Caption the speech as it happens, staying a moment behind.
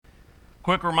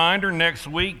Quick reminder, next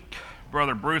week,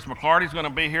 Brother Bruce McClarty is going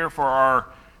to be here for our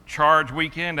Charge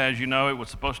Weekend. As you know, it was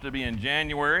supposed to be in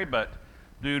January, but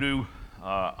due to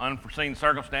unforeseen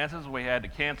circumstances, we had to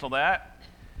cancel that.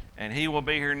 And he will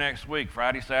be here next week,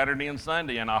 Friday, Saturday, and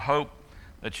Sunday. And I hope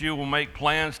that you will make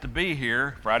plans to be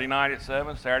here Friday night at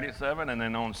 7, Saturday at 7, and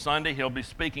then on Sunday he'll be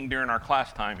speaking during our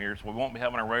class time here, so we won't be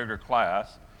having a regular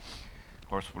class. Of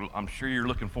course, I'm sure you're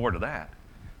looking forward to that.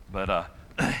 But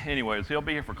anyways, he'll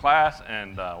be here for class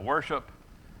and worship,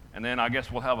 and then I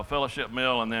guess we'll have a fellowship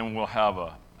meal, and then we'll have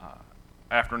a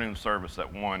afternoon service at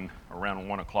around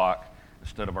 1 o'clock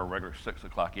instead of our regular 6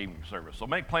 o'clock evening service. So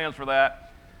make plans for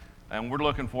that, and we're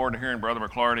looking forward to hearing Brother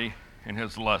McClarty and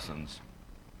his lessons.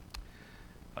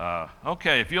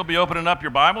 Okay, if you'll be opening up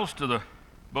your Bibles to the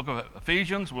book of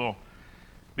Ephesians, we'll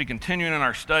be continuing in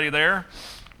our study there.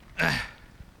 A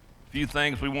few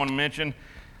things we want to mention.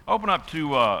 Open up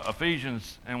to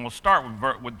Ephesians, and we'll start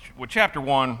with chapter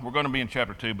 1. We're going to be in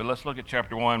chapter 2, but let's look at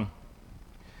chapter 1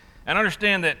 and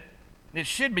understand that it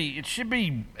should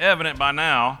be evident by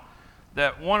now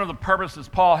that one of the purposes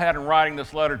Paul had in writing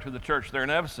this letter to the church there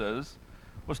in Ephesus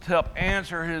was to help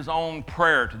answer his own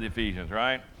prayer to the Ephesians,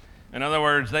 right? In other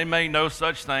words, they may know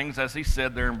such things as he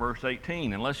said there in verse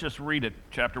 18. And let's just read it,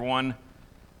 chapter 1,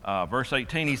 verse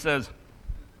 18. He says,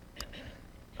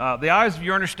 the eyes of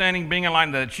your understanding being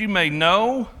enlightened, that you may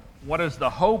know what is the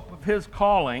hope of his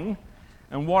calling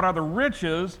and what are the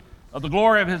riches of the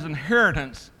glory of his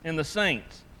inheritance in the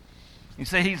saints. You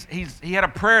see, he had a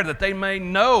prayer that they may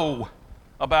know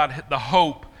about the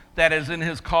hope that is in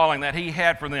his calling that he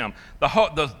had for them,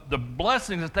 the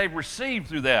blessings that they've received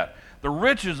through that, the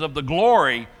riches of the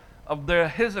glory of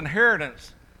his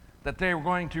inheritance that they were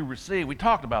going to receive. We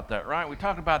talked about that, right? We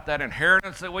talked about that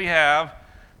inheritance that we have,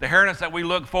 the inheritance that we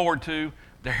look forward to,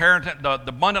 the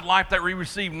abundant life that we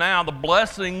receive now, the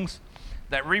blessings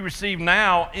that we receive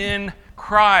now in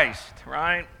Christ,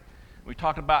 right? We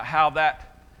talked about how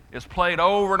that is played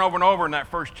over and over and over in that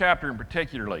first chapter in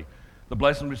particularly. The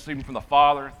blessings received from the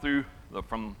Father,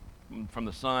 from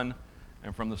the Son,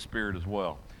 and from the Spirit as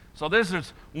well. So this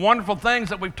is wonderful things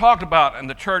that we've talked about in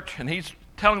the church, and he's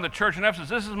telling the church in Ephesus,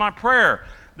 this is my prayer.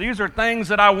 These are things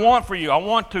that I want for you. I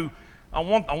want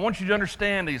you to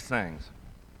understand these things.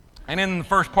 And in the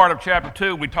first part of chapter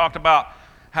 2, we talked about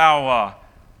how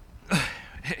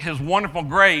his wonderful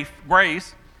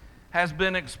grace has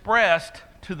been expressed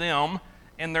to them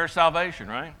in their salvation,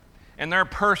 right? In their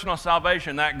personal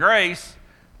salvation, that grace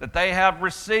that they have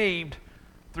received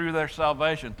through their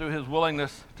salvation, through his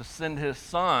willingness to send his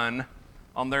Son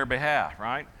on their behalf,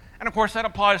 right? And of course, that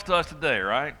applies to us today,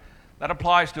 right? That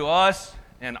applies to us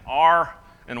in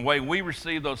the way we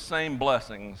receive those same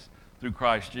blessings through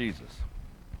Christ Jesus.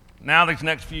 Now, these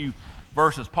next few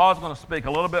verses, Paul's going to speak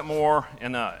a little bit more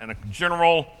in a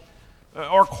general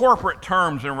or corporate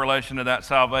terms in relation to that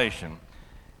salvation.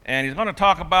 And he's going to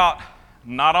talk about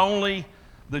not only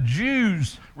the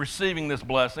Jews receiving this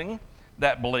blessing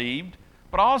that believed,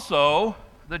 but also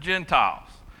the Gentiles.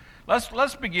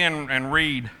 Let's begin and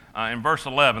read in verse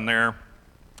 11 there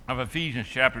of Ephesians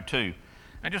chapter 2.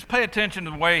 And just pay attention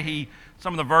to the way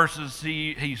some of the verses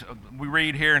we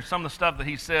read here and some of the stuff that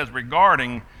he says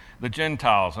regarding the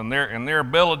Gentiles and their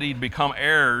ability to become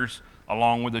heirs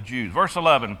along with the Jews. Verse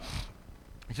 11,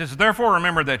 he says, therefore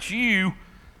remember that you,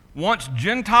 once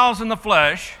Gentiles in the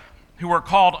flesh, who were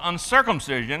called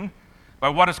uncircumcision by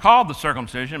what is called the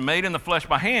circumcision, made in the flesh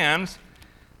by hands,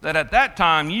 that at that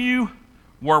time you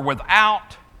were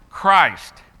without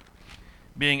Christ,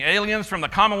 being aliens from the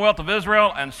commonwealth of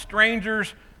Israel and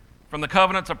strangers from the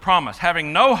covenants of promise,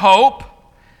 having no hope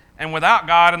and without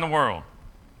God in the world.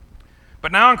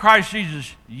 But now in Christ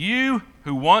Jesus, you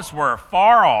who once were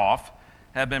far off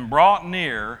have been brought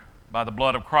near by the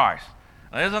blood of Christ.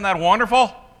 Now, isn't that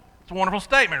wonderful? It's a wonderful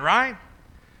statement, right?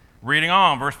 Reading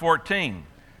on, verse 14.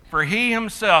 For he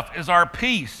himself is our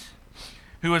peace,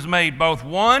 who has made both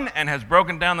one and has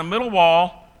broken down the middle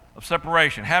wall of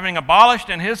separation, having abolished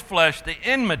in his flesh the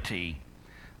enmity,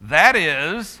 that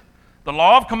is, the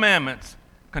law of commandments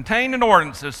contained in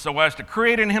ordinances, so as to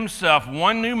create in himself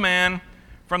one new man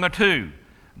from the two,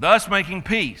 thus making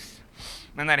peace,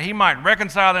 and that he might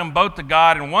reconcile them both to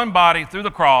God in one body through the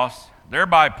cross,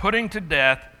 thereby putting to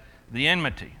death the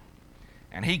enmity.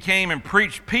 And he came and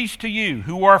preached peace to you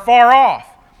who are far off,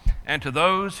 and to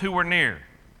those who were near.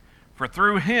 For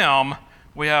through him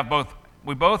we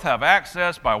both have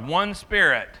access by one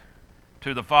Spirit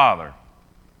to the Father.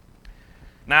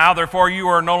 Now, therefore, you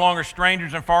are no longer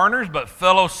strangers and foreigners, but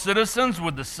fellow citizens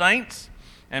with the saints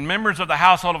and members of the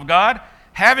household of God,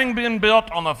 having been built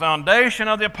on the foundation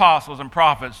of the apostles and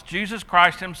prophets, Jesus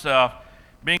Christ himself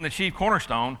being the chief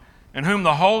cornerstone, in whom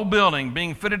the whole building,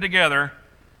 being fitted together,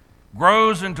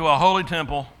 grows into a holy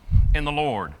temple in the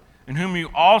Lord, in whom you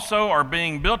also are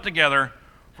being built together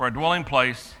for a dwelling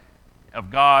place of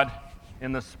God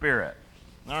in the Spirit.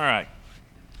 All right.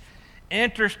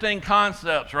 Interesting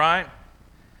concepts, right?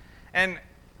 And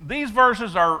these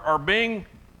verses are being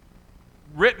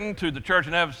written to the church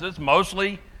in Ephesus.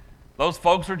 Mostly those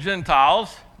folks are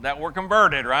Gentiles that were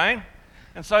converted, right?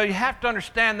 And so you have to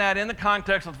understand that in the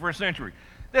context of the first century.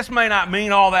 This may not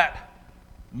mean all that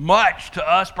much to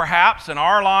us, perhaps, in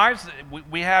our lives.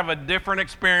 We have a different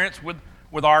experience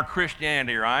with our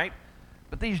Christianity, right?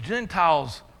 But these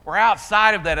Gentiles were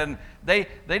outside of that, and they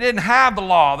didn't have the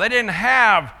law. They didn't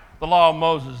have the law of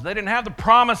Moses. They didn't have the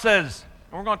promises.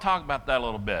 And we're going to talk about that a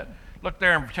little bit. Look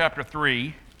there in chapter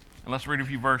 3, and let's read a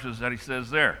few verses that he says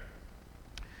there.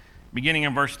 Beginning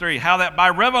in verse 3, how that by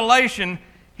revelation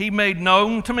he made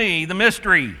known to me the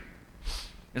mystery,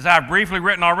 as I have briefly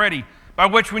written already, by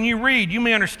which when you read, you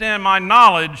may understand my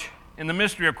knowledge in the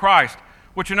mystery of Christ,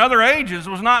 which in other ages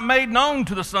was not made known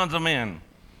to the sons of men.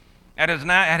 It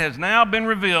has now been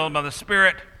revealed by the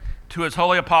Spirit to his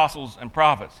holy apostles and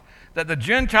prophets, that the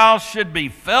Gentiles should be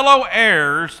fellow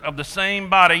heirs of the same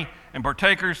body and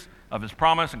partakers of his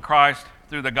promise in Christ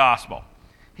through the gospel.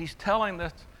 He's telling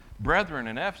the brethren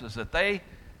in Ephesus that they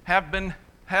have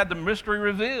had the mystery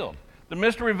revealed. The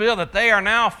mystery revealed that they are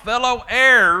now fellow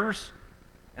heirs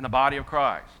in the body of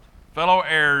Christ, fellow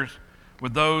heirs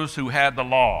with those who had the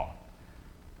law.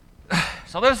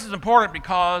 So this is important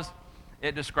because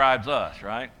it describes us,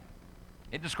 right?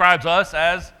 It describes us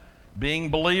as being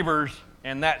believers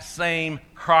in that same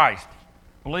Christ,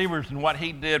 believers in what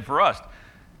he did for us.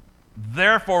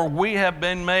 Therefore, we have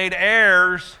been made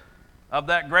heirs of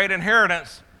that great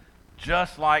inheritance,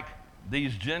 just like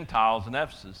these Gentiles in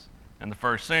Ephesus in the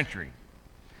first century.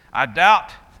 I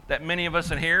doubt that many of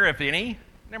us in here, if any,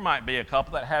 there might be a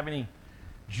couple that have any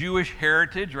Jewish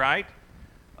heritage, right?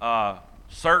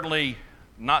 Certainly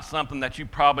not something that you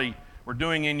probably were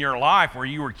doing in your life where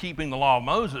you were keeping the law of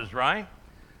Moses, right?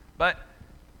 But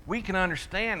we can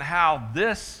understand how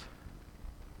this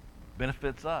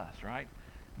benefits us, right?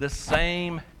 This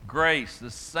same grace,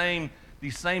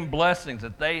 these same blessings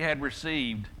that they had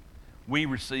received, we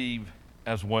receive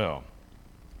as well.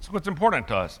 So what's important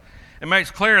to us? It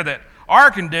makes clear that our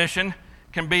condition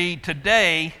can be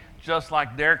today just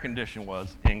like their condition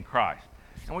was in Christ.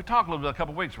 And we talked a little bit a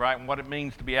couple of weeks, right, and what it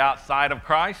means to be outside of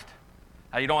Christ,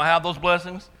 how you don't have those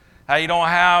blessings, how you don't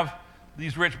have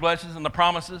these rich blessings and the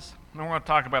promises. And we're going to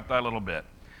talk about that a little bit.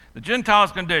 The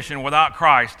Gentiles' condition without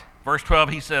Christ, verse 12,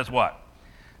 he says what?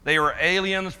 They were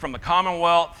aliens from the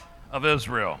commonwealth of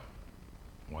Israel.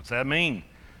 What's that mean?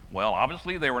 Well,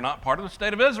 obviously they were not part of the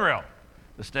state of Israel.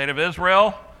 The state of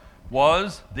Israel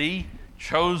was the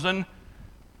chosen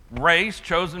race,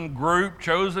 chosen group,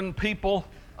 chosen people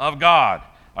of God.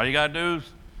 All you got to do is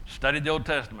study the Old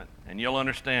Testament, and you'll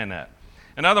understand that.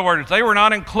 In other words, they were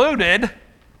not included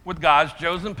with God's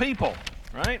chosen people,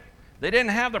 right? They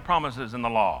didn't have the promises in the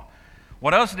law.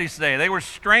 What else did he say? They were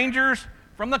strangers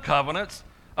from the covenants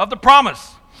of the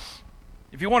promise.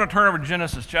 If you want to turn over to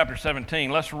Genesis chapter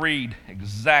 17, let's read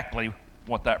exactly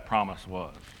what that promise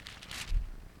was.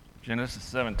 Genesis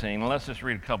 17. Let's just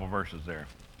read a couple verses there.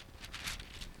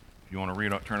 If you want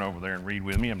to turn over there and read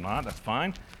with me. If not, that's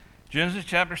fine. Genesis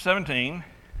chapter 17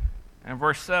 and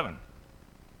verse 7.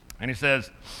 And he says,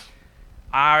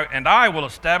 I will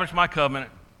establish my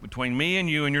covenant between me and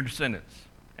you and your descendants,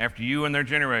 after you and their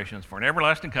generations, for an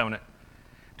everlasting covenant,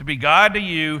 to be God to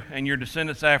you and your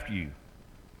descendants after you.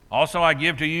 Also I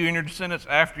give to you and your descendants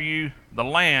after you the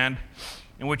land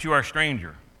in which you are a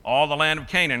stranger, all the land of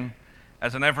Canaan,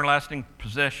 as an everlasting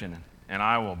possession, and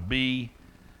I will be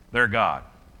their God.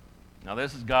 Now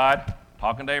this is God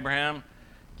talking to Abraham,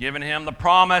 giving him the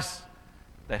promise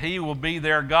that he will be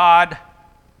their God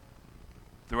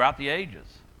throughout the ages,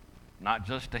 not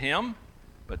just to him,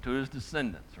 but to his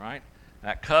descendants, right?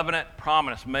 That covenant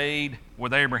promise made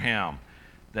with Abraham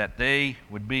that they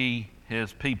would be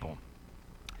his people.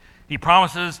 He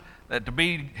promises that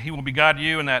he will be God to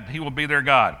you and that he will be their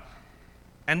God.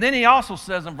 And then he also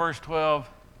says in verse 12,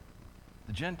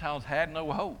 the Gentiles had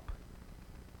no hope.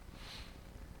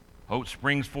 Hope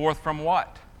springs forth from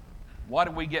what? What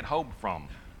do we get hope from?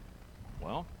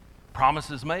 Well,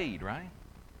 promises made, right?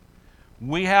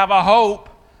 We have a hope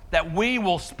that we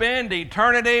will spend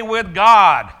eternity with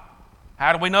God.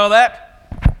 How do we know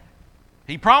that?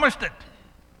 He promised it.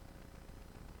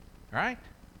 Right?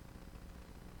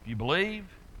 If you believe,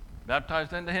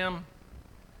 baptized into him,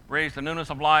 raised to newness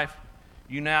of life,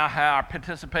 you now are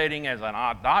participating as an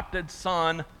adopted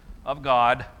son of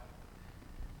God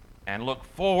and look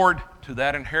forward to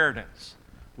that inheritance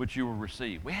which you will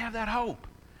receive. We have that hope.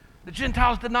 The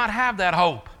Gentiles did not have that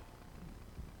hope.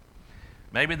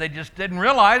 Maybe they just didn't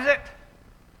realize it,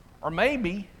 or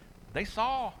maybe they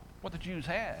saw what the Jews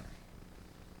had,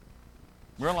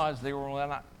 realized they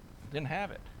didn't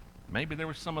have it. Maybe there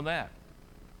was some of that.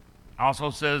 Also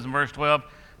says in verse 12,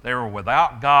 they were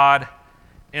without God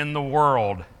in the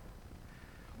world.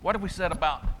 What have we said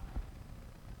about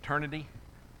eternity?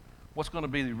 What's going to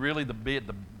be really the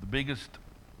biggest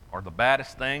or the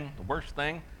baddest thing, the worst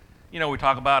thing? You know, we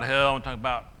talk about hell and talk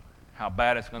about how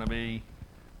bad it's going to be,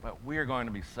 but we are going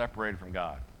to be separated from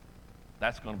God.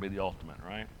 That's going to be the ultimate,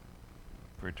 right?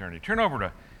 For eternity. Turn over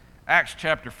to Acts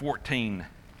chapter 14,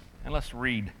 and let's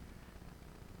read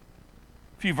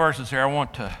a few verses here. I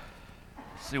want to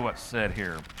see what's said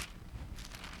here.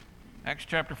 Acts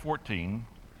chapter 14,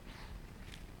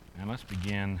 and let's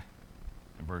begin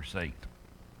in verse 8.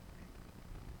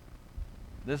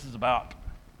 This is about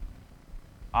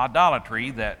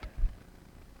idolatry that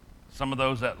some of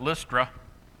those at Lystra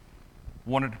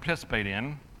wanted to participate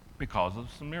in because of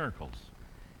some miracles.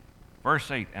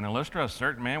 Verse 8, and in Lystra a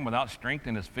certain man without strength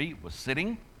in his feet was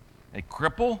sitting, a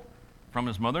cripple from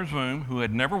his mother's womb, who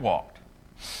had never walked.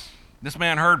 This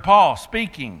man heard Paul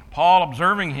speaking. Paul,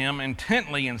 observing him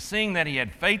intently and seeing that he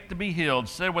had faith to be healed,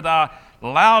 said with a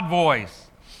loud voice,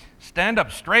 stand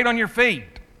up straight on your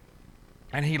feet.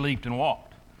 And he leaped and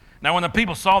walked. Now when the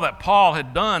people saw that Paul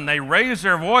had done, they raised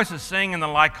their voices, saying in the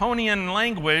Lycaonian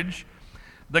language,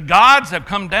 the gods have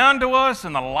come down to us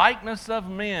in the likeness of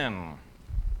men.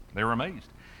 They were amazed.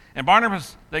 And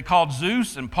Barnabas they called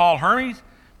Zeus, and Paul Hermes,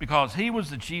 because he was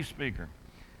the chief speaker.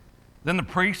 Then the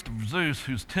priest of Zeus,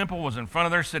 whose temple was in front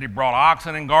of their city, brought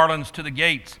oxen and garlands to the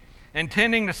gates,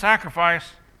 intending to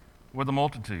sacrifice with the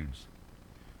multitudes.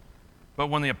 But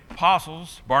when the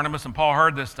apostles, Barnabas and Paul,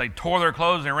 heard this, they tore their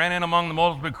clothes and ran in among the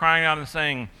multitude, crying out and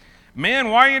saying, men,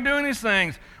 why are you doing these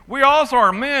things? We also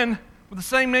are men with the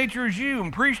same nature as you,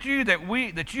 and preach to you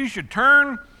that you should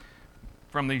turn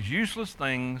from these useless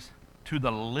things to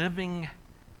the living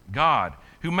God,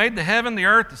 who made the heaven, the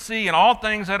earth, the sea, and all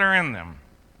things that are in them,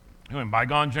 who in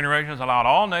bygone generations allowed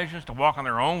all nations to walk in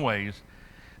their own ways.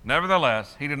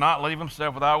 Nevertheless, he did not leave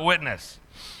himself without witness,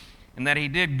 in that he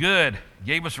did good,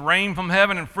 gave us rain from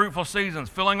heaven and fruitful seasons,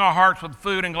 filling our hearts with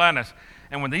food and gladness.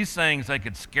 And with these things they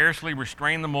could scarcely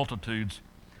restrain the multitudes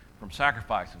from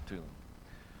sacrificing to them.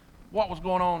 What was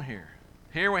going on here?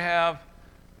 Here we have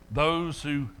those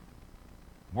who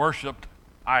worshipped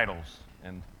idols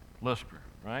in Lystra,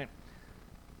 right?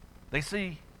 They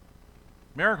see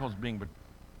miracles being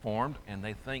performed, and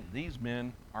they think these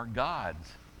men are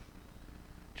gods,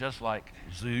 just like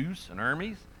Zeus and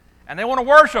Hermes, and they want to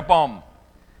worship them.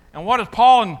 And what does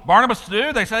Paul and Barnabas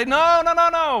do? They say,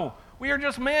 no. We are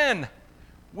just men.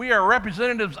 We are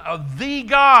representatives of the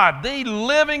God, the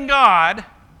living God,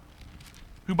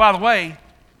 who, by the way,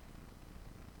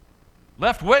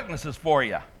 left witnesses for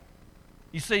you.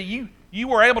 You see, you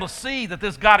were able to see that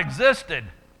this God existed.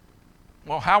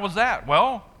 Well, how was that?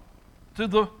 Well, through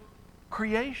the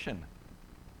creation.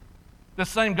 This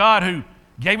same God who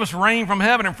gave us rain from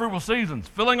heaven and fruitful seasons,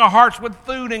 filling our hearts with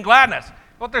food and gladness.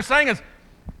 What they're saying is,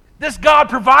 this God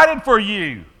provided for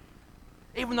you,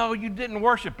 even though you didn't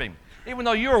worship him, even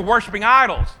though you were worshiping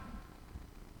idols.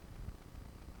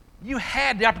 You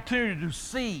had the opportunity to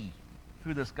see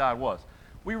who this God was.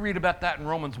 We read about that in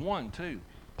Romans 1, too.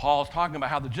 Paul's talking about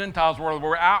how the Gentiles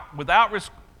were out without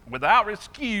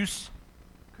excuse,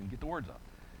 couldn't get the words out,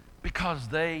 because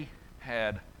they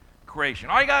had creation.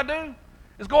 All you got to do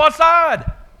is go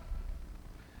outside.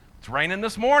 It's raining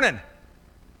this morning.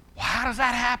 Well, how does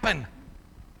that happen?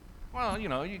 Well,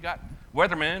 you got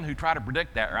weathermen who try to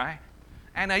predict that, right?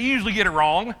 And they usually get it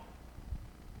wrong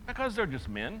because they're just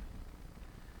men.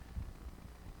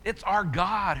 It's our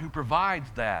God who provides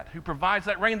that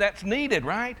rain that's needed,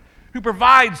 right? Who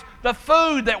provides the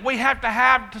food that we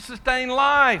have to sustain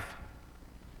life.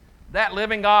 That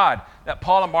living God that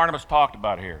Paul and Barnabas talked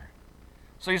about here.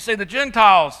 So you see, the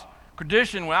Gentiles'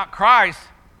 tradition without Christ,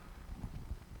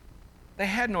 they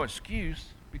had no excuse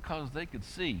because they could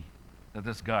see that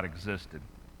this God existed.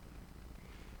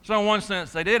 So in one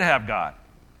sense, they did have God,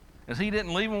 as he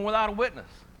didn't leave them without a witness.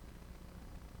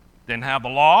 Didn't have the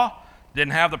law,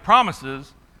 didn't have the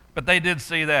promises, but they did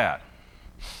see that.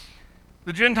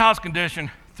 The Gentiles'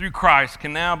 condition through Christ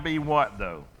can now be what,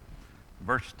 though?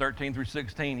 Verses 13 through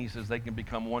 16, he says they can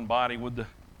become one body with the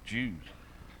Jews.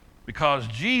 Because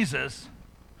Jesus,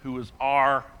 who is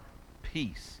our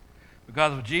peace.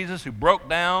 Because of Jesus, who broke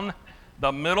down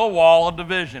the middle wall of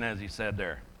division, as he said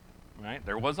there. Right?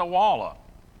 There was a wall up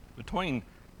between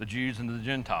the Jews and the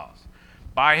Gentiles.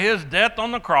 By his death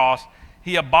on the cross,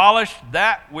 he abolished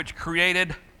that which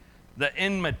created the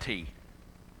enmity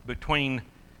between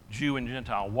Jew and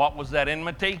Gentile. What was that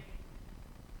enmity?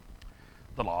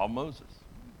 The law of Moses,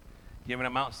 given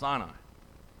at Mount Sinai.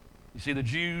 You see, the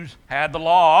Jews had the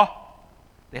law,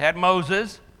 they had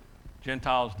Moses,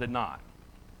 Gentiles did not.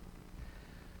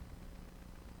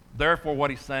 Therefore, what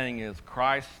he's saying is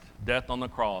Christ's death on the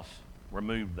cross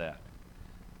removed that,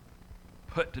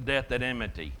 put to death that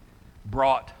enmity,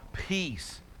 brought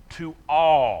peace to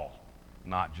all,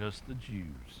 not just the Jews.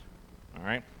 All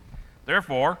right?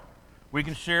 Therefore, we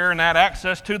can share in that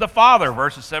access to the Father,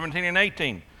 verses 17 and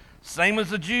 18. Same as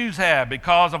the Jews had,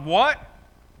 because of what?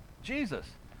 Jesus,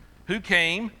 who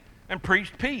came and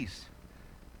preached peace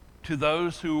to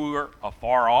those who were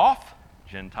afar off,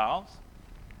 Gentiles,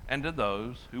 and to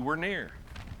those who were near,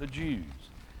 the Jews.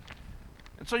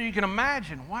 And so you can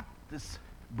imagine what this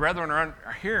brethren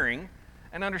are hearing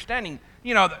and understanding.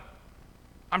 You know,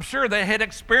 I'm sure they had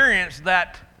experienced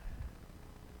that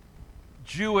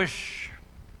Jewish,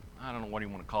 I don't know what you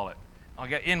want to call it, I'll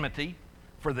get enmity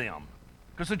for them.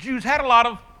 Because the Jews had a lot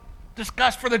of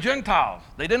disgust for the Gentiles.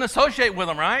 They didn't associate with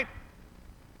them, right?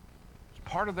 It's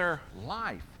part of their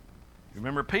life.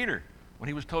 Remember Peter, when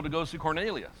he was told to go see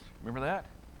Cornelius. Remember that?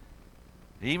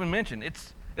 He even mentioned,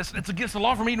 it's against the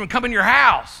law for me to come in your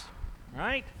house,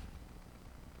 right?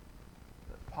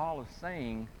 But Paul is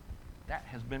saying that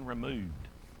has been removed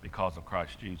because of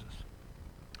Christ Jesus.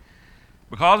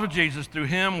 Because of Jesus, through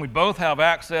him, we both have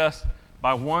access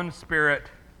by one Spirit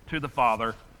to the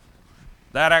Father.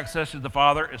 That access to the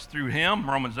Father is through him,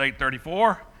 Romans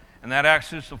 8:34, and that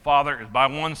access to the Father is by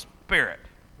one Spirit,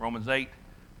 Romans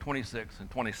 8:26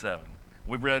 and 27.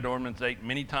 We've read Romans 8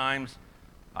 many times.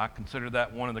 I consider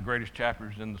that one of the greatest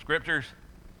chapters in the Scriptures.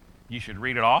 You should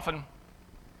read it often.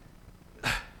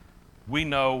 We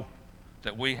know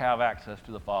that we have access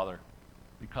to the Father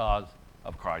because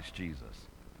of Christ Jesus.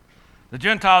 The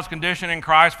Gentiles' condition in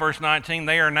Christ, verse 19,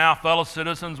 they are now fellow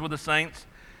citizens with the saints.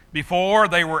 Before,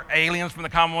 they were aliens from the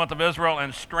commonwealth of Israel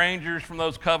and strangers from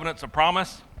those covenants of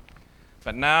promise.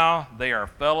 But now they are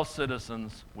fellow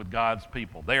citizens with God's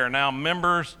people. They are now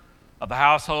members of the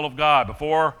household of God.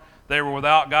 Before, they were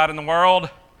without God in the world,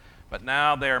 but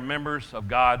now they are members of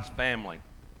God's family.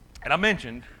 And I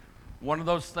mentioned one of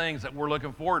those things that we're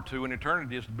looking forward to in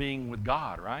eternity is being with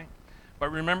God, right?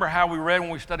 But remember how we read when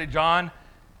we studied John?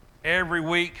 Every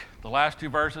week, the last two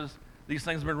verses, these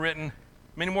things have been written.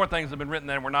 Many more things have been written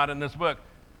that were not in this book,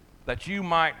 that you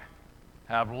might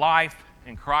have life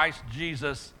in Christ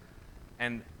Jesus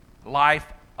and life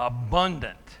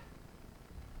abundant.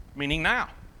 Meaning now.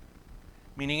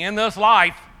 Meaning in this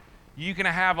life, you can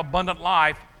have abundant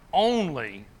life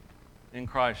only in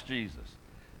Christ Jesus.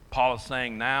 Paul is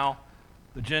saying now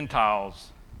the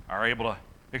Gentiles are able to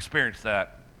experience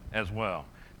that as well.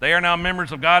 They are now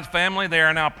members of God's family. They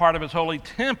are now part of his holy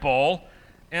temple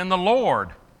in the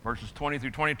Lord. Verses 20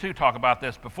 through 22 talk about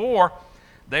this. Before,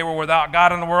 they were without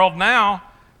God in the world. Now,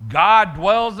 God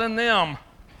dwells in them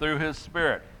through his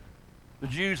Spirit. The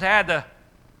Jews had the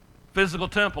physical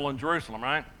temple in Jerusalem,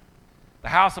 right? The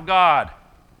house of God,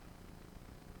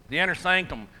 the inner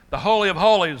sanctum, the Holy of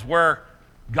Holies, where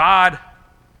God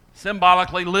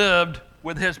symbolically lived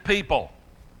with his people.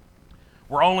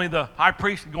 Where only the high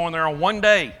priest could go in there on one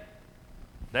day,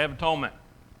 Day of Atonement.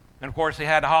 And of course, he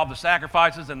had to have the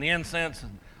sacrifices and the incense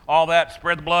and all that,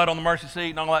 spread the blood on the mercy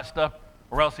seat and all that stuff,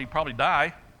 or else he'd probably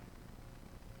die.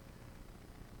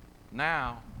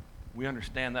 Now, we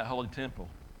understand that holy temple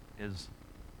is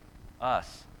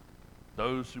us,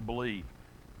 those who believe,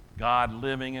 God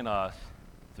living in us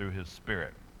through his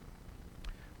Spirit.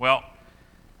 Well,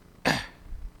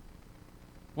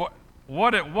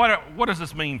 what does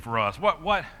this mean for us?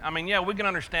 I mean, yeah, we can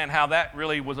understand how that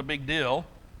really was a big deal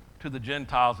to the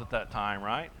Gentiles at that time,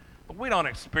 right? But we don't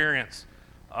experience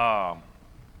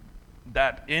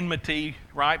that enmity,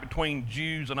 right, between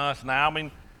Jews and us now. I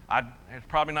mean, there's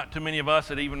probably not too many of us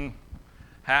that even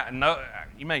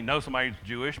you may know somebody who's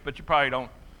Jewish, but you probably don't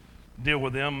deal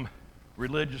with them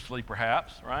religiously,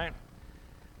 perhaps, right?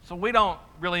 So we don't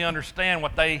really understand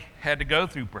what they had to go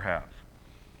through, perhaps.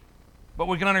 But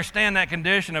we can understand that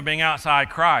condition of being outside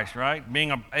Christ, right?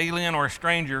 Being an alien or a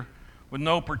stranger with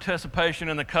no participation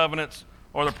in the covenants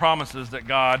or the promises that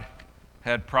God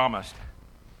had promised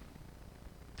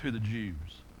to the Jews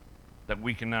that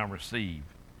we can now receive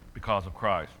because of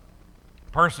Christ.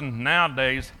 A person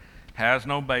nowadays has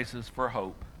no basis for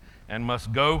hope and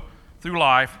must go through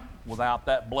life without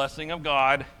that blessing of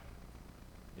God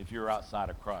if you're outside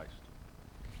of Christ.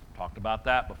 Talked about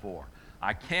that before.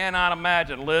 I cannot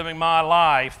imagine living my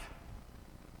life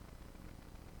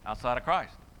outside of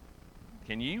Christ.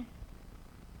 Can you?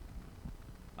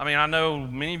 I mean, I know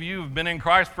many of you have been in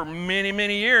Christ for many,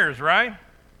 many years, right?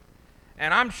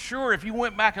 And I'm sure if you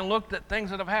went back and looked at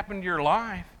things that have happened in your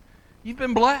life, you've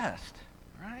been blessed,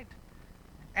 right?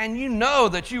 And you know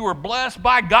that you were blessed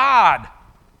by God.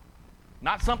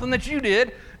 Not something that you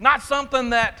did, not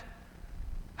something that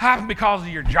happened because of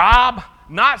your job,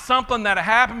 not something that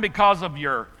happened because of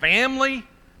your family,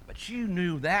 but you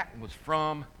knew that was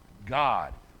from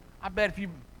God. I bet if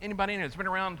anybody in here that's been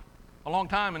around a long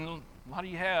time, and a lot of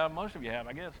you have, most of you have,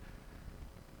 I guess,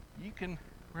 you can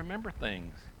remember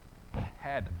things that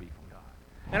had to be from God.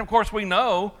 And of course, we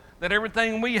know that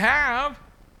everything we have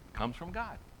comes from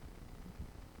God.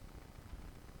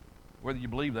 Whether you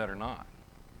believe that or not,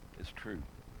 it's true.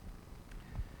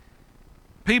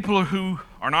 People who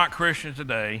are not Christians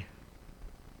today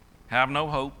have no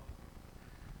hope.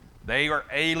 They are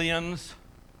aliens,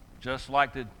 just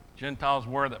like the Gentiles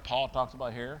were that Paul talks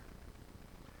about here.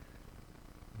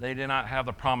 They did not have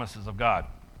the promises of God.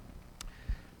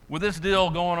 With this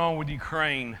deal going on with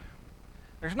Ukraine,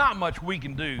 there's not much we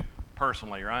can do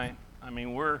personally, right? I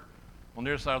mean, we're on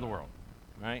the other side of the world,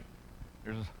 right?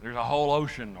 There's a whole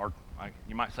ocean, or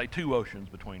you might say 2 oceans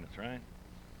between us, right?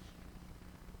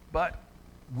 But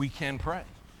we can pray,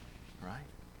 right?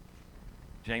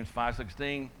 James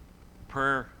 5:16,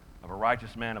 prayer of a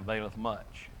righteous man availeth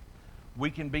much. We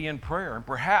can be in prayer, and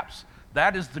perhaps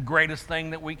that is the greatest thing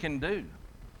that we can do.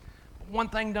 But one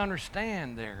thing to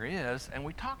understand there is, and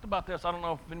we talked about this, I don't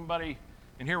know if anybody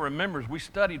in here remembers, we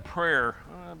studied prayer,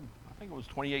 I think it was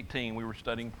 2018, we were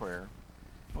studying prayer.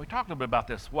 And we talked a bit about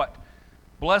this, what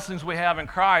blessings we have in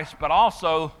Christ, but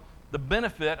also the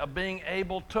benefit of being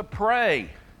able to pray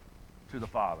to the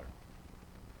Father,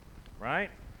 right?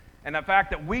 And the fact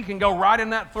that we can go right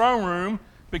in that throne room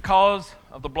because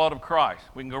of the blood of Christ.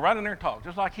 We can go right in there and talk,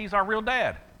 just like He's our real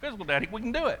dad, physical dad. We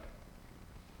can do it.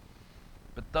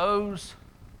 But those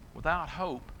without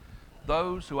hope,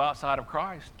 those who outside of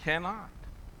Christ cannot.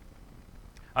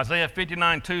 Isaiah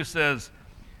 59:2 says,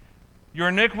 your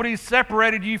iniquities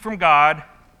separated you from God,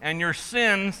 and your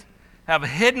sins have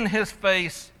hidden His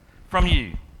face from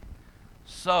you,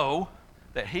 so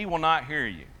that He will not hear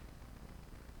you.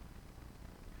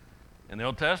 In the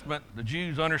Old Testament, the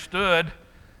Jews understood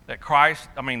that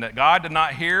that God did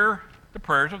not hear the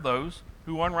prayers of those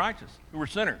who were unrighteous, who were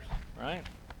sinners, right?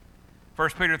 1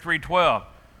 Peter 3:12,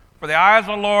 for the eyes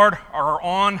of the Lord are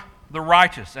on the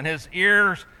righteous, and His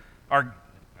ears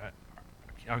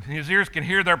can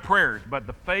hear their prayers, but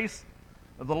the face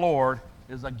of the Lord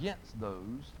is against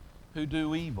those who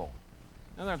do evil.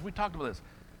 In other words, we talked about this.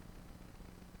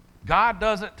 God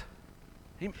doesn't,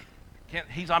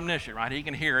 He's omniscient, right? He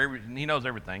can hear everything, He knows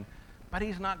everything, but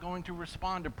He's not going to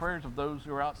respond to prayers of those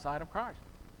who are outside of Christ.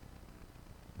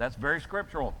 That's very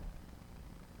scriptural.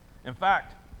 In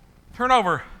fact, turn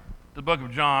over to the book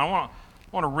of John. I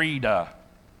want to read,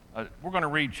 we're going to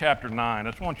read chapter 9. I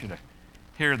just want you to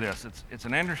hear this. It's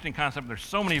an interesting concept. There's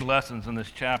so many lessons in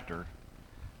this chapter.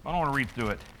 I want to read through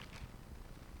it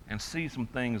and see some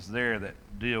things there that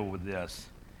deal with this.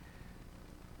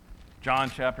 John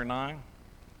chapter 9.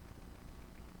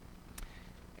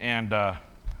 And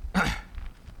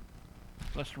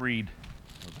let's read.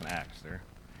 There's an Acts there.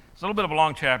 It's a little bit of a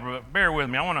long chapter, but bear with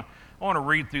me. I want to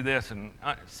read through this and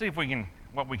see if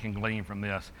what we can glean from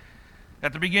this.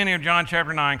 At the beginning of John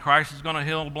chapter 9, Christ is going to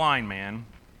heal a blind man,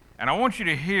 and I want you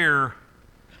to hear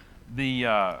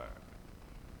the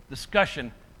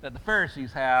discussion that the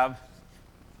Pharisees have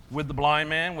with the blind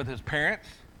man, with his parents,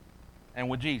 and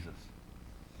with Jesus,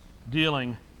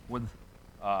 dealing with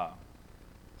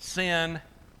sin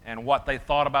and what they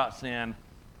thought about sin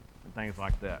and things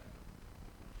like that.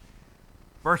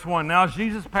 Verse 1, now as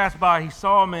Jesus passed by, He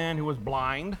saw a man who was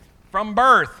blind from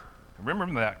birth.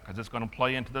 Remember that, because it's going to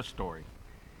play into this story.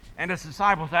 And His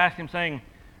disciples asked Him, saying,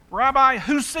 Rabbi,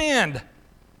 who sinned,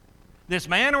 this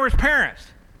man or his parents,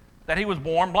 that he was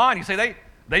born blind? You say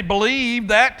they believe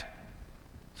that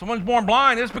someone's born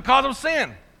blind is because of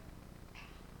sin.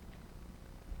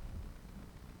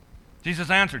 Jesus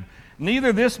answered,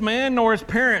 neither this man nor his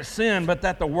parents sinned, but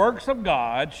that the works of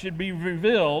God should be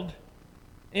revealed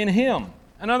in him.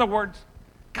 In other words,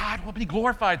 God will be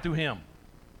glorified through him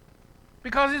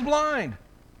because he's blind.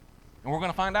 And we're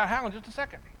going to find out how in just a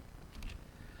second.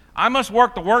 I must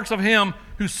work the works of him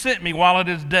who sent me while it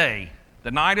is day.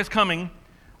 The night is coming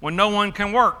when no one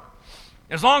can work.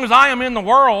 As long as I am in the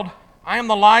world, I am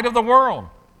the light of the world.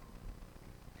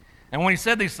 And when he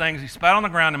said these things, he spat on the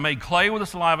ground and made clay with the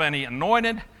saliva, and he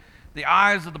anointed the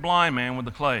eyes of the blind man with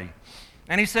the clay.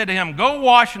 And he said to him, go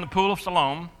wash in the pool of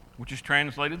Siloam, which is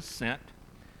translated sent.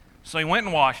 So he went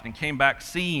and washed and came back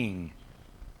seeing.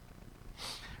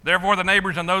 Therefore the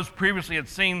neighbors and those previously had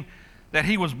seen that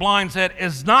he was blind said,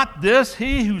 "Is not this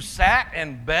he who sat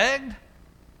and begged?"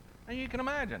 And you can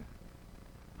imagine.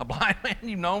 A blind man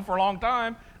you've known for a long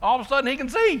time, all of a sudden he can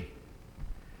see.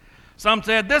 Some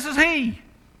said, "This is he."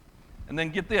 And then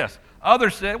get this.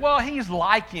 Others said, "Well, he's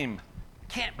like him. It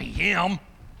can't be him.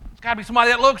 It's got to be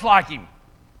somebody that looks like him."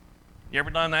 You ever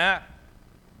done that?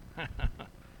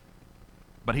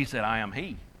 But he said, "I am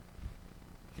he."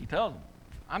 He tells them,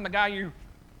 "I'm the guy you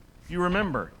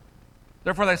remember."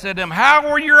 Therefore they said to him, "How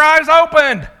were your eyes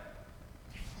opened?"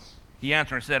 He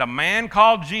answered and said, "A man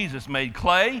called Jesus made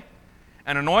clay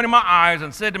and anointed my eyes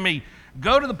and said to me,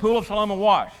 'Go to the pool of Siloam and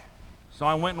wash.' So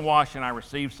I went and washed, and I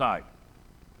received sight."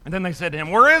 And then they said to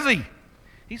him, "Where is he?"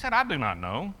 He said, "I do not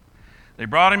know." They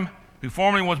brought him, who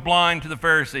formerly was blind, to the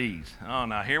Pharisees. Oh,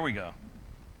 now here we go.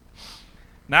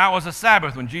 Now it was a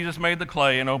Sabbath when Jesus made the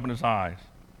clay and opened his eyes.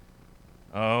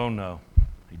 Oh, no.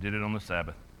 He did it on the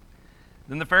Sabbath.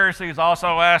 Then the Pharisees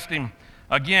also asked him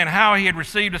again how he had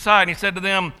received his sight. And he said to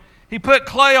them, "He put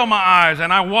clay on my eyes,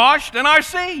 and I washed, and I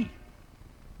see."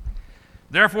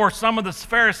 Therefore some of the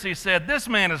Pharisees said, "This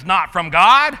man is not from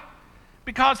God,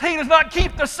 because he does not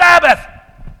keep the Sabbath."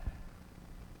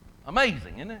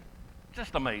 Amazing, isn't it?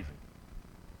 Just amazing.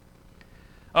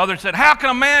 Others said, "How can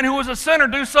a man who is a sinner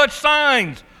do such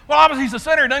signs?" Well, obviously he's a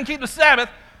sinner. He doesn't keep the Sabbath.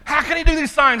 How can he do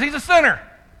these signs? He's a sinner.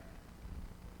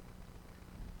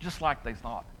 Just like they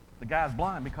thought. The guy's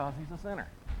blind because he's a sinner.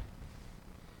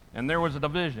 And there was a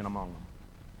division among them.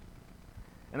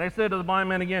 And they said to the blind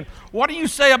man again, "What do you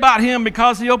say about him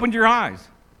because he opened your eyes?"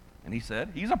 And he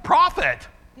said, "He's a prophet."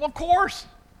 Well, of course.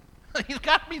 He's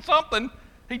got to be something.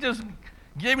 He just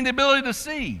gave him the ability to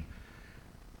see.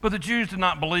 But the Jews did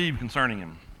not believe concerning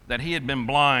him, that he had been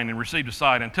blind and received a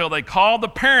sight, until they called the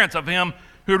parents of him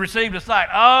who had received a sight.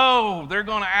 Oh, they're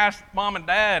going to ask mom and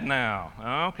dad now.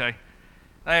 Okay.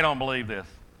 They don't believe this.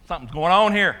 Something's going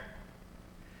on here.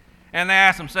 And they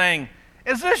asked him, saying,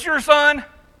 "Is this your son,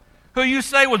 who you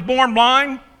say was born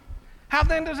blind? How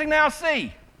then does he now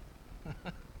see?"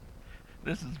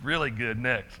 This is really good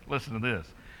next. Listen to this.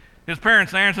 His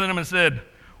parents answered him and said,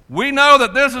 "We know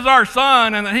that this is our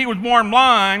son and that he was born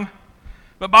blind,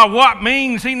 but by what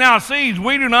means he now sees,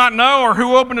 we do not know, or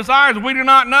who opened his eyes, we do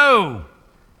not know."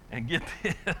 And get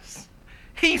this.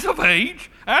 He's of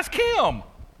age. Ask him.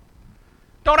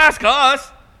 Don't ask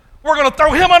us. We're going to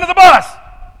throw him under the bus.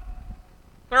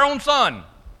 Their own son.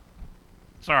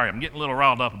 Sorry, I'm getting a little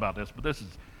riled up about this, but this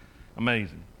is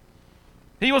amazing.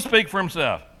 He will speak for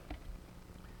himself.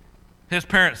 His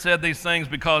parents said these things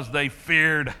because they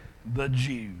feared the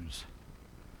Jews.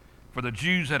 For the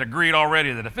Jews had agreed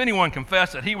already that if anyone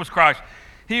confessed that he was Christ,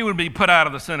 he would be put out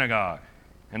of the synagogue.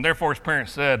 And therefore his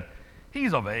parents said,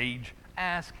 "He's of age.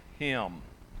 Ask him."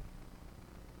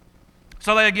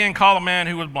 So they again called a man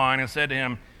who was blind and said to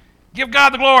him, "Give God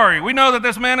the glory. We know that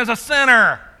this man is a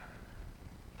sinner."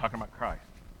 Talking about Christ.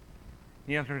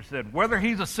 He answered and said, "Whether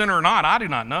he's a sinner or not, I do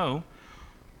not know."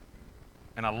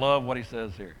 And I love what he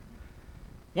says here.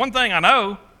 One thing I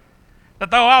know, that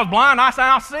though I was blind, I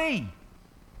now see.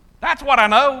 That's what I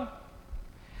know.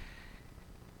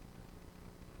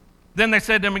 Then they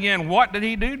said to him again, "What did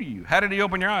he do to you? How did he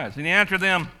open your eyes?" And he answered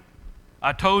them,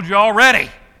 "I told you already,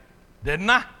 didn't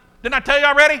I? Didn't I tell you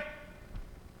already?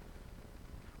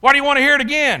 Why do you want to hear it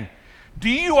again? Do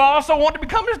you also want to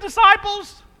become his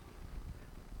disciples?"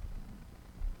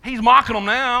 He's mocking them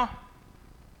now.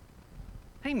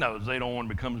 He knows they don't want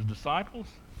to become his disciples.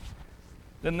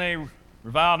 Then they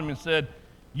reviled him and said,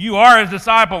 "You are his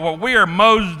disciple, but we are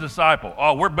Moses' disciple."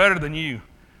 Oh, we're better than you.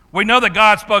 We know that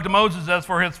God spoke to Moses as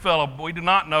for his fellow, but we do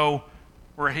not know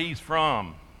where he's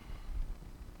from.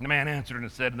 And the man answered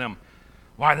and said to them,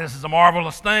 "Why, this is a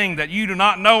marvelous thing that you do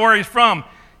not know where he's from,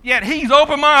 yet he's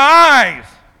opened my eyes."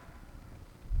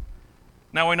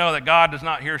 Now we know that God does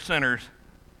not hear sinners,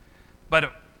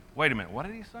 but wait a minute, what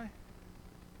did he say?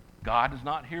 God does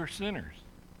not hear sinners.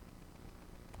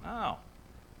 Oh.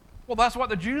 Well, that's what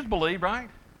the Jews believe, right?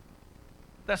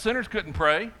 That sinners couldn't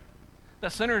pray.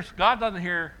 That sinners, God doesn't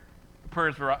hear the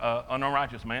prayers for an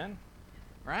unrighteous man,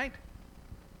 right?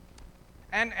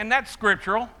 And that's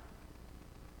scriptural.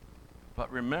 But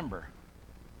remember,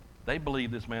 they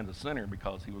believe this man's a sinner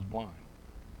because he was blind.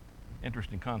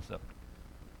 Interesting concept.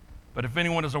 But if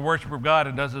anyone is a worshiper of God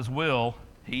and does his will,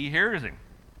 he hears him.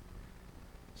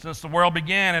 Since the world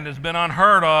began, it has been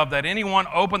unheard of that anyone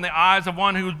opened the eyes of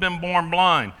one who has been born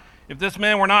blind. If this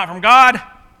man were not from God,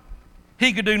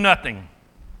 he could do nothing.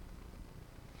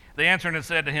 They answered and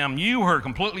said to him, "You who are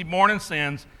completely born in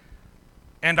sins,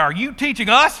 and are you teaching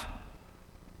us?"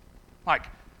 Like,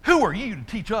 who are you to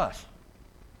teach us,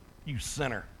 you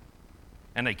sinner?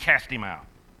 And they cast him out.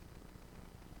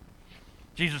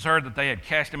 Jesus heard that they had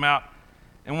cast him out,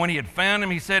 and when he had found him,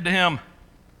 he said to him,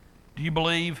 "Do you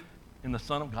believe in the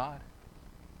Son of God?"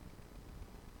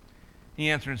 He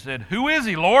answered and said, "Who is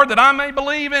he, Lord, that I may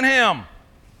believe in him?"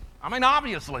 I mean,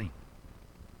 obviously,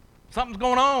 something's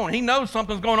going on. He knows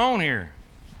something's going on here.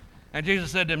 And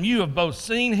Jesus said to him, "You have both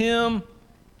seen him,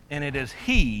 and it is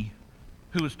he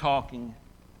who is talking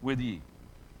with you."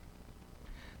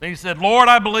 Then he said, "Lord,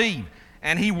 I believe."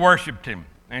 And he worshiped him.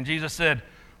 And Jesus said,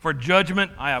 "For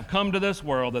judgment I have come to this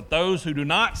world, that those who do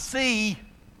not see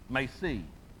may see,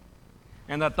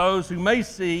 and that those who may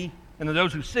see, and that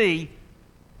those who see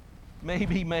may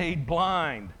be made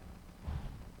blind."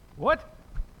 What?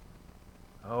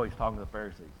 Oh, he's talking to the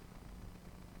Pharisees.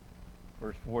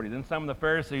 Verse 40, then some of the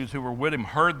Pharisees who were with him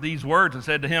heard these words and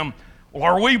said to him, "Well,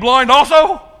 are we blind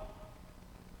also?"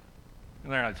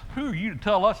 And they're like, "Who are you to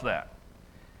tell us that?"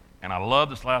 And I love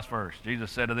this last verse.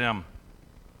 Jesus said to them,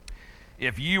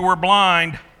 "If you were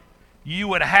blind, you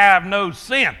would have no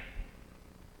sin.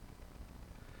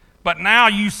 But now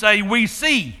you say, 'We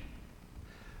see.'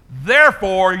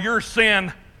 Therefore your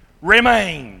sin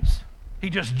remains."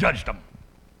 He just judged them.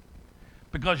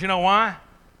 Because you know why?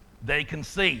 They can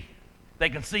see. They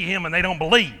can see him and they don't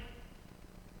believe.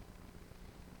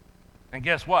 And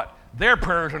guess what? Their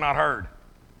prayers are not heard.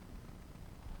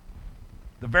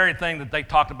 The very thing that they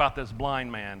talked about this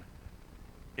blind man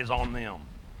is on them.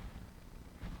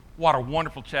 What a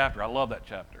wonderful chapter. I love that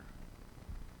chapter.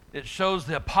 It shows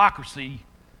the hypocrisy,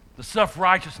 the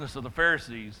self-righteousness of the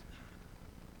Pharisees.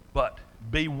 But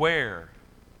beware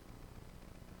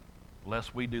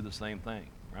lest we do the same thing,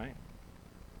 right?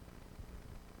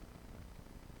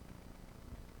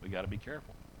 We got to be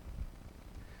careful.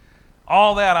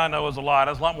 All that I know is a lot.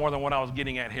 That's a lot more than what I was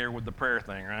getting at here with the prayer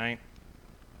thing, right?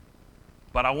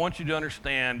 But I want you to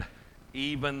understand,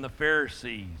 even the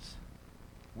Pharisees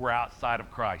were outside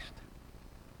of Christ.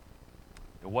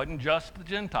 It wasn't just the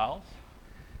Gentiles.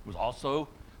 It was also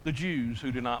the Jews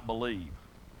who did not believe.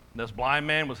 This blind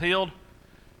man was healed.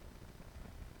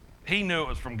 He knew it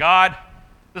was from God.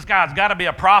 This guy's got to be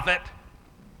a prophet.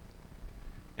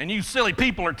 And you silly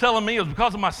people are telling me it was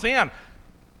because of my sin.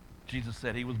 Jesus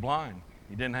said he was blind.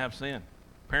 He didn't have sin.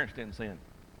 Parents didn't sin.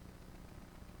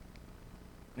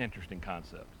 Interesting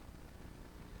concept.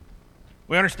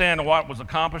 We understand what was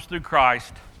accomplished through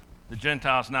Christ, the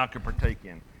Gentiles now could partake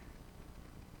in.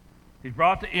 He's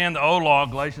brought to end the old law,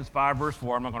 Galatians 5, verse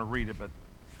 4. I'm not going to read it, but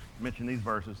mention these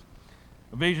verses.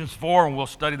 Ephesians 4, and we'll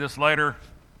study this later,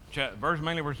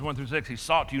 mainly verses 1 through 6. He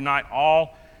sought to unite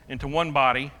all into one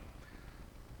body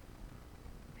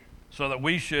so that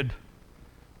we should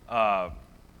not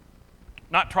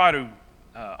try to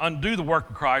undo the work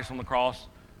of Christ on the cross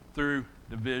through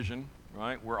division,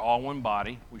 right? We're all one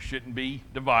body. We shouldn't be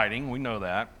dividing. We know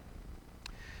that.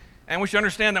 And we should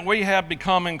understand that we have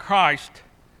become in Christ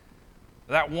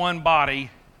that one body,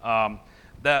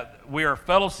 that we are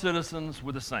fellow citizens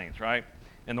with the saints, right?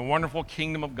 In the wonderful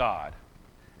kingdom of God.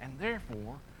 And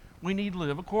therefore, we need to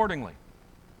live accordingly.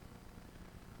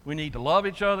 We need to love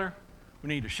each other. We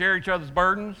need to share each other's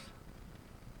burdens.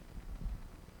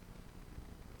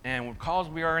 And because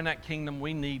we are in that kingdom,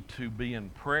 we need to be in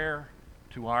prayer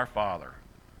to our Father.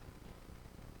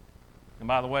 And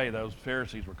by the way, those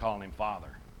Pharisees were calling him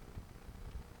Father.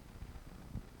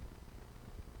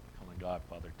 Calling God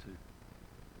Father too.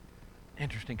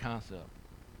 Interesting concept.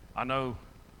 I know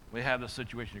we have this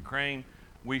situation in Ukraine.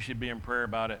 We should be in prayer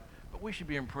about it. But we should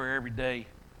be in prayer every day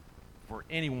for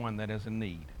anyone that is in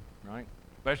need, right?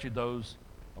 Especially those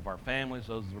of our families,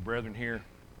 those of our brethren here,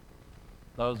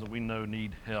 those that we know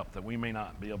need help, that we may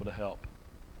not be able to help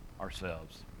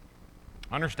ourselves.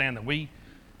 Understand that we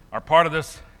are part of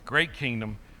this great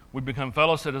kingdom. We become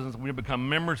fellow citizens. We become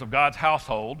members of God's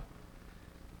household.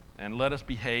 And let us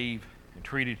behave and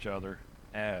treat each other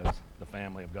as the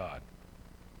family of God.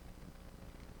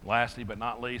 Lastly, but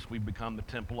not least, we become the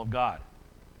temple of God.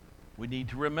 We need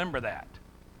to remember that.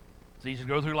 It's easy to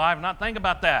go through life and not think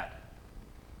about that.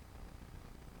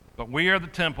 But we are the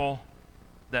temple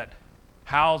that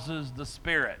houses the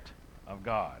Spirit of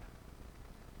God.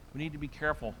 We need to be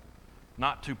careful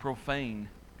not to profane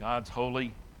God's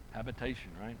holy habitation,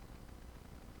 right?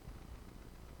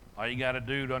 All you got to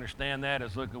do to understand that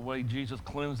is look at the way Jesus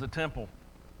cleansed the temple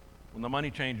when the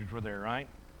money changers were there, right?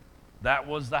 That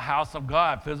was the house of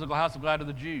God, physical house of God to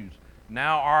the Jews.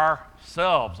 Now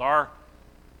ourselves, our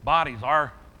bodies,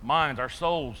 our minds, our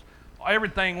souls,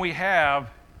 everything we have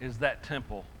is that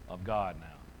temple of God now.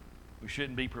 We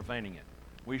shouldn't be profaning it.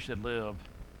 We should live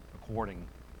according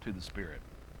to the Spirit.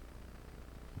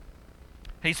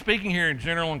 He's speaking here in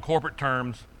general and corporate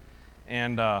terms,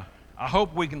 and I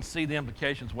hope we can see the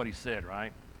implications of what he said,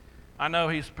 right? I know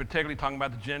he's particularly talking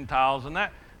about the Gentiles, and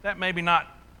that may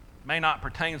not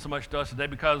pertain so much to us today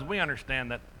because we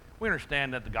understand that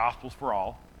the gospel's for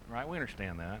all, right? We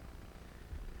understand that.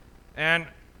 And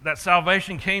that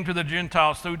salvation came to the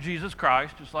Gentiles through Jesus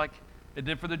Christ, just like it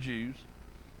did for the Jews.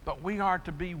 But we are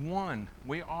to be one.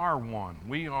 We are one.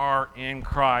 We are in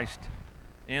Christ,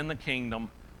 in the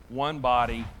kingdom, one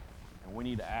body, and we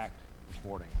need to act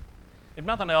accordingly. If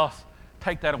nothing else,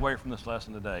 take that away from this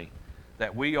lesson today,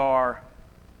 that we are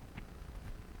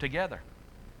together.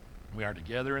 We are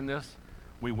together in this.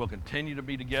 We will continue to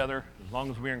be together as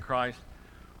long as we're in Christ.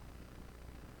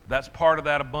 That's part of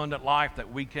that abundant life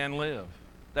that we can live.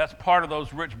 That's part of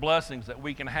those rich blessings that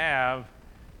we can have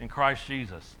in Christ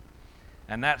Jesus.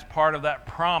 And that's part of that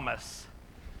promise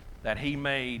that he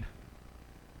made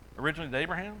originally to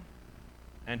Abraham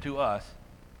and to us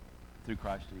through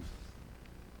Christ Jesus.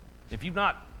 If you've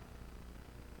not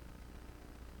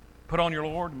put on your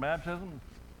Lord in baptism,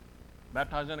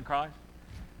 baptized into Christ,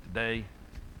 today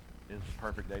is the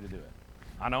perfect day to do it.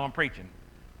 I know I'm preaching,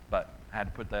 but I had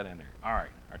to put that in there. All right,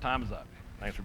 our time is up.